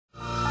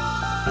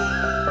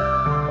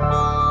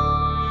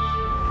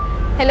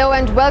Hello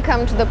and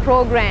welcome to the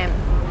program.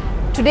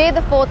 Today,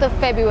 the 4th of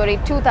February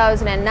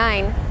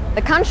 2009,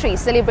 the country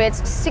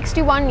celebrates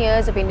 61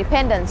 years of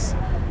independence,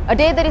 a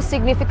day that is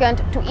significant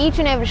to each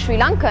and every Sri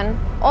Lankan,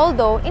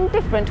 although in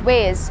different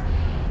ways.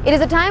 It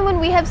is a time when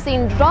we have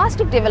seen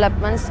drastic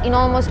developments in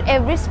almost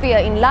every sphere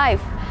in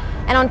life.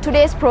 And on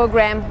today's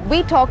program,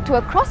 we talk to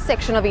a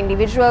cross-section of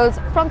individuals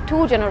from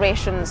two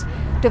generations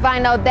to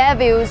find out their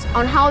views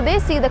on how they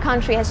see the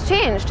country has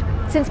changed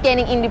since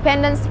gaining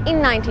independence in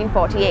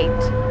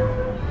 1948.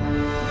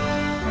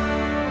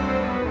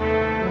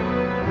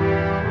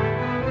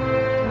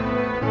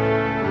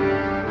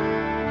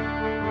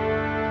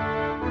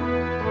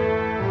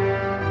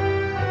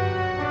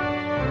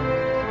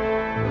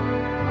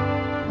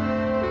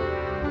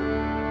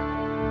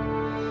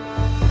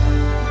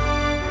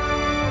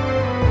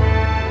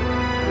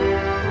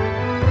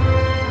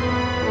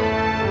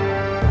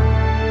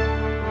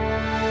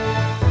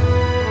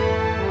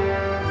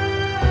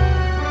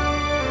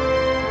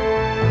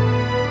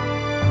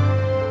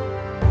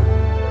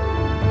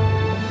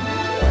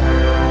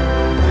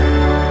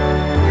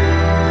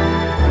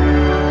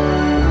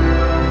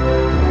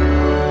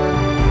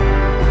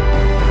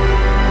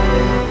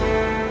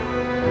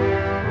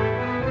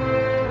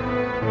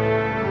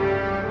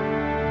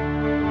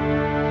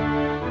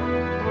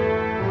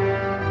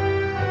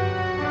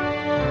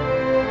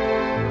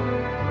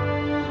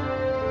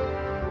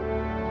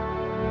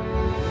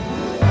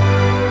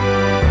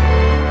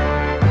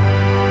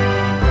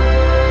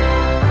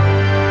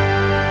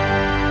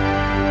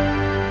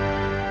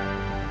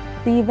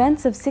 The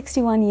events of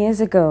 61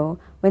 years ago,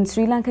 when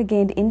Sri Lanka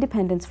gained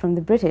independence from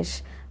the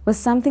British, was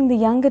something the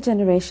younger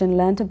generation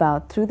learnt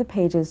about through the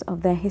pages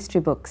of their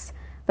history books.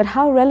 But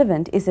how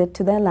relevant is it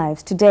to their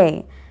lives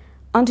today?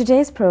 On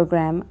today's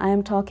program, I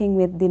am talking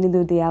with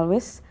Dinidu de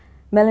Alwis,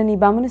 Melanie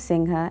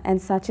Bamunusinghe and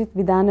Sachith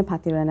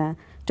Vidanapathirana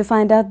to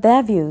find out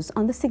their views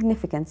on the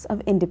significance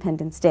of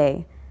Independence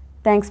Day.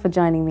 Thanks for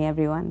joining me,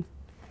 everyone.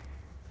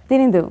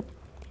 Dinidu,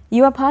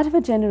 you are part of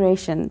a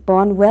generation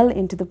born well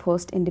into the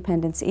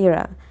post-independence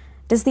era.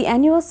 Does the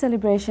annual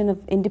celebration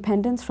of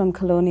independence from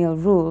colonial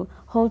rule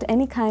hold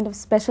any kind of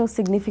special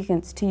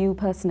significance to you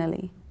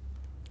personally?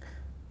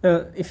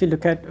 If you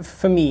look at,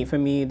 for me,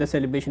 the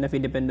celebration of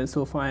independence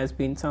so far has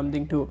been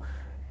something to,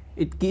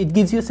 it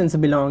gives you a sense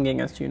of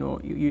belonging, as you know,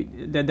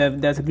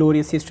 there's a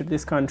glorious history of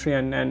this country,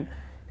 and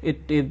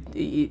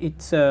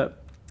it's a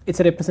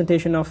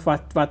representation of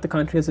what the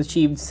country has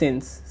achieved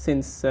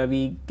since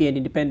we gained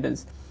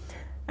independence,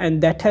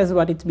 and that has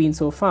what it's been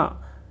so far.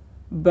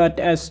 But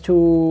as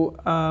to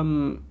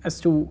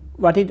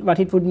what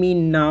it would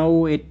mean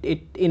now, it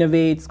in a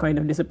way it's kind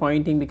of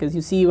disappointing, because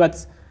you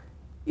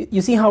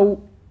see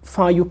how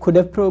far you could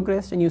have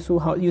progressed, and you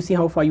see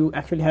how far you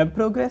actually have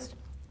progressed,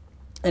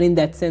 and in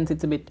that sense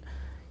it's a bit,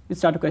 you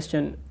start to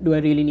question, do I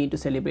really need to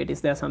celebrate?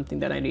 Is there something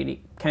that I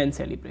really can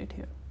celebrate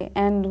here?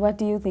 And what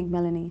do you think,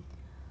 Melanie?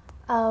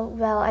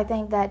 Well, I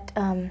think that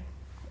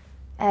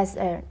as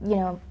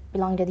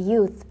belonging to the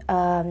youth,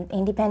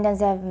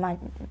 independence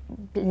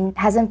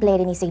hasn't played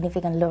any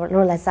significant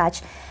role as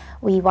such.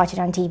 We watch it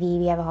on TV,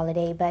 we have a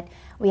holiday, but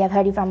we have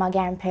heard it from our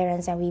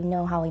grandparents, and we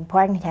know how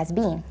important it has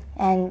been.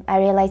 And I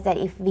realized that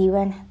if we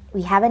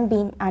haven't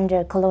been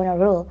under colonial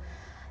rule,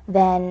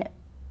 then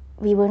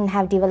we wouldn't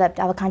have developed,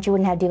 our country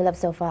wouldn't have developed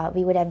so far.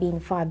 We would have been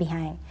far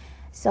behind.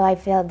 So I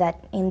felt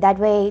that in that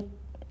way,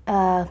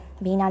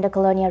 being under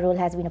colonial rule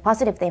has been a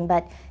positive thing.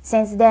 But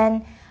since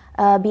then,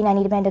 being an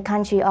independent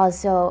country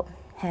also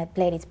had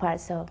played its part,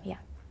 so yeah.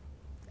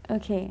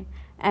 Okay,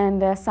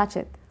 and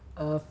Sachith?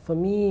 For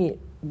me,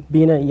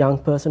 being a young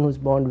person who's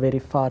born very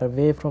far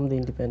away from the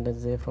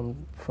Independence Day, from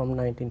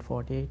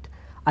 1948,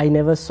 I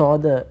never saw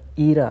the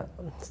era,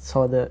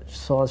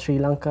 saw Sri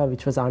Lanka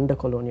which was under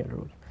colonial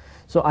rule.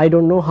 So I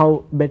don't know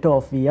how better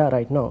off we are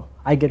right now.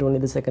 I get only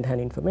the second-hand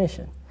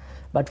information.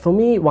 But for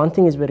me, one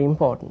thing is very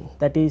important.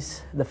 That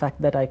is the fact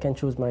that I can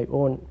choose my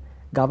own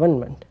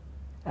government,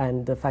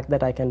 and the fact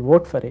that I can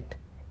vote for it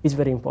is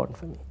very important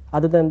for me.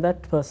 Other than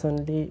that,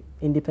 personally,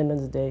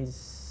 Independence Day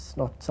is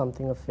not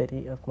something of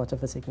much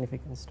of a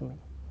significance to me.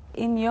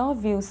 In your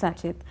view,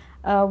 Sachith,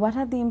 what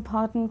are the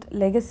important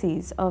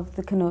legacies of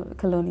the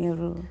colonial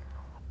rule?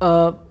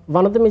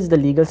 One of them is the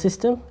legal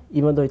system,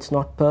 even though it's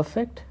not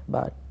perfect,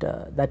 but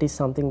that is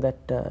something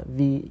that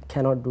we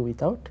cannot do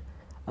without.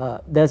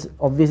 There's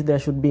obviously there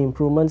should be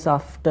improvements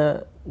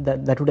after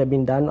that would have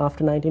been done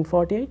after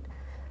 1948.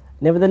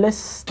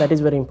 Nevertheless, that is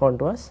very important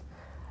to us.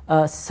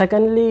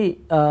 Secondly,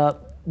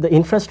 the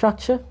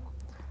infrastructure,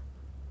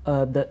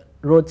 the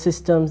road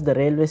systems, the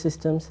railway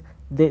systems,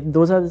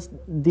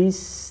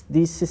 these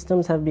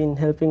systems have been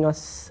helping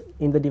us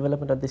in the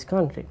development of this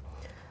country,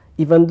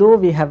 even though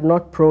we have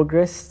not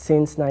progressed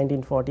since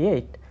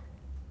 1948.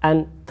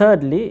 And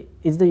thirdly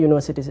is the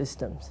university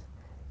systems.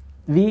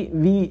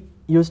 We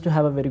used to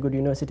have a very good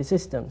university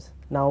systems.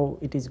 Now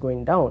it is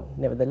going down.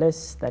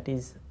 Nevertheless, that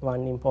is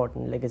one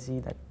important legacy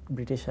that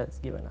British has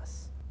given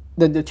us.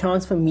 The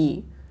chance for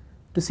me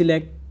to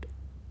select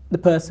the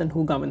person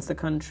who governs the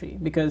country,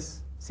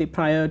 because say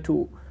prior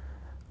to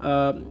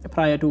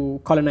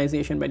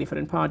colonization by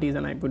different parties,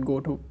 and I would go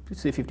to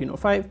say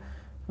 1505,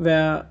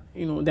 where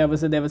there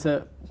was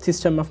a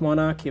system of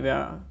monarchy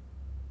where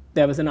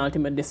there was an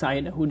ultimate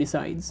decider who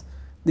decides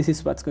this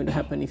is what's going to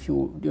happen if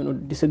you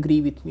disagree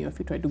with me, or if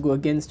you try to go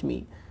against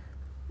me,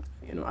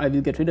 I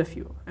will get rid of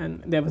you.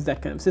 And there was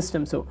that kind of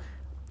system. So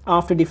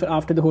after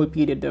the whole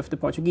period of the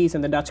Portuguese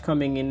and the Dutch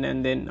coming in,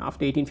 and then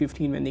after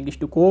 1815 when the English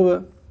took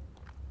over,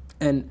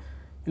 and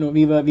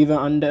we were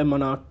under a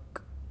monarch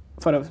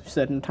for a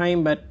certain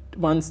time, but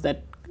once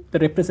that the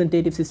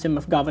representative system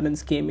of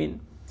governance came in,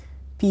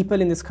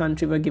 people in this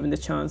country were given the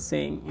chance,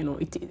 saying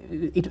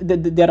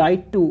the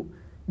right to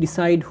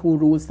decide who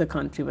rules the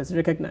country was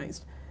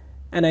recognized.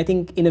 And I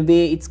think in a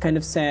way it's kind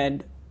of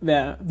sad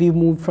where we've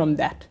moved from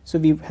that. So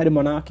we've had a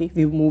monarchy,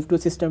 we've moved to a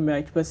system where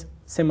it was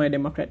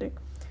semi-democratic.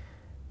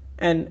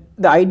 And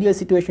the ideal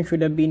situation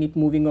should have been it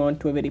moving on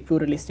to a very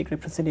pluralistic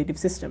representative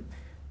system.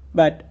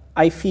 But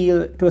I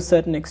feel to a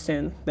certain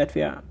extent that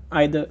we are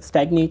either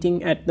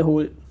stagnating at the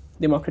whole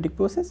democratic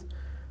process,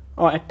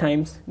 or at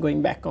times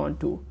going back on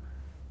to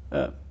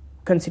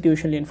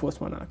constitutionally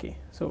enforced monarchy.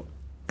 So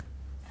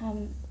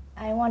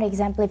I want to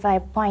exemplify a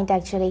point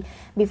actually.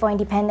 Before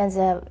independence,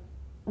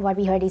 what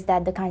we heard is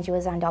that the country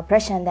was under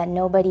oppression, that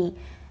nobody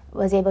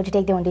was able to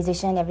take their own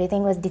decision,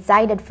 everything was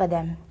decided for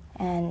them,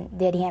 and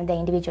they didn't have their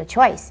individual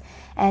choice.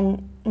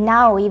 And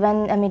now,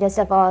 even amidst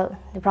of all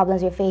the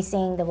problems we're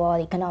facing, the war,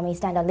 economy,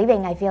 standard of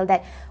living, I feel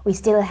that we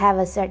still have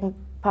a certain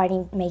part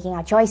in making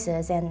our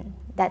choices, and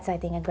that's, I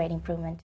think, a great improvement.